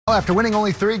Well, after winning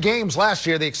only 3 games last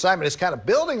year, the excitement is kind of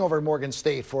building over at Morgan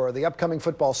State for the upcoming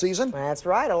football season. That's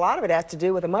right. A lot of it has to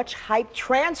do with a much-hyped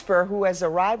transfer who has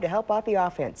arrived to help out the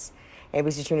offense.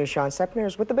 ABC 2 News' Sean Stepner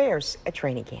is with the Bears at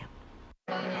training camp.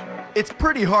 It's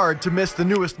pretty hard to miss the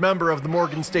newest member of the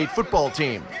Morgan State football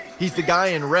team. He's the guy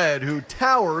in red who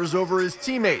towers over his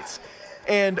teammates.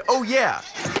 And, oh yeah,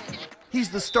 he's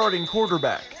the starting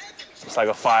quarterback. It's like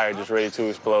a fire just ready to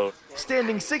explode.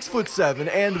 Standing 6'7"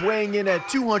 and weighing in at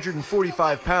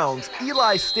 245 pounds,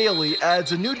 Eli Staley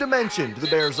adds a new dimension to the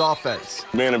Bears' offense.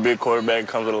 Being a big quarterback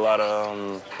comes with a lot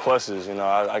of pluses. You know,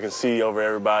 I can see over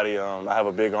everybody. I have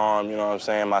a big arm, you know what I'm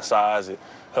saying, my size. It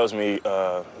helps me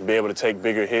be able to take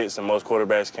bigger hits than most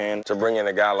quarterbacks can. To bring in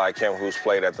a guy like him who's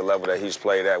played at the level that he's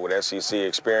played at with SEC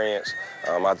experience,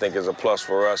 I think is a plus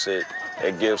for us. It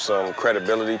gives some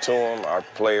credibility to him. Our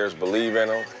players believe in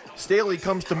him. Staley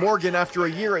comes to Morgan after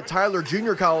a year at Tyler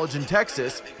Junior College in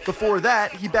Texas. Before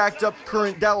that, he backed up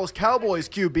current Dallas Cowboys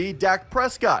QB Dak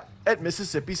Prescott at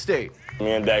Mississippi State.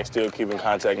 Me and Dak still keep in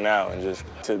contact now, and just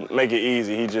to make it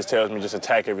easy, he just tells me just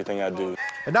attack everything I do.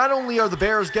 And not only are the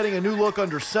Bears getting a new look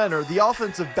under center, the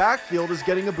offensive backfield is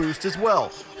getting a boost as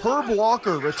well. Herb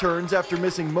Walker returns after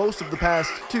missing most of the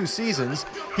past 2 seasons.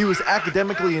 He was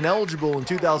academically ineligible in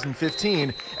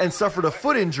 2015 and suffered a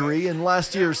foot injury in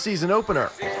last year's season opener.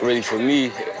 Really, for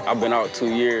me, I've been out 2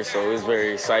 years, so it's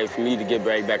very exciting for me to get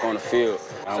back on the field.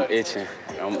 I'm itching.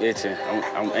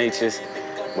 I'm anxious,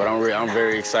 but I'm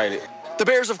very excited. The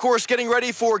Bears, of course, getting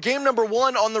ready for game number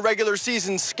 1 on the regular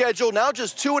season schedule, now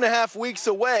just 2.5 weeks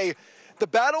away. The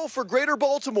battle for Greater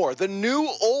Baltimore, the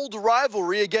new old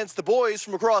rivalry against the boys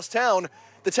from across town,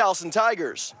 the Towson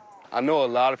Tigers. I know a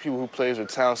lot of people who plays with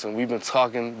Towson. We've been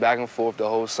talking back and forth the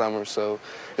whole summer, so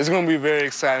it's going to be a very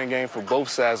exciting game for both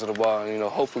sides of the ball. You know,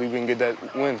 hopefully we can get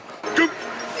that win.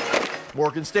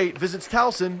 Morgan State visits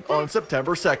Towson on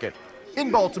September 2nd. In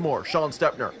Baltimore, Sean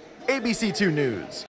Stepner, ABC 2 News.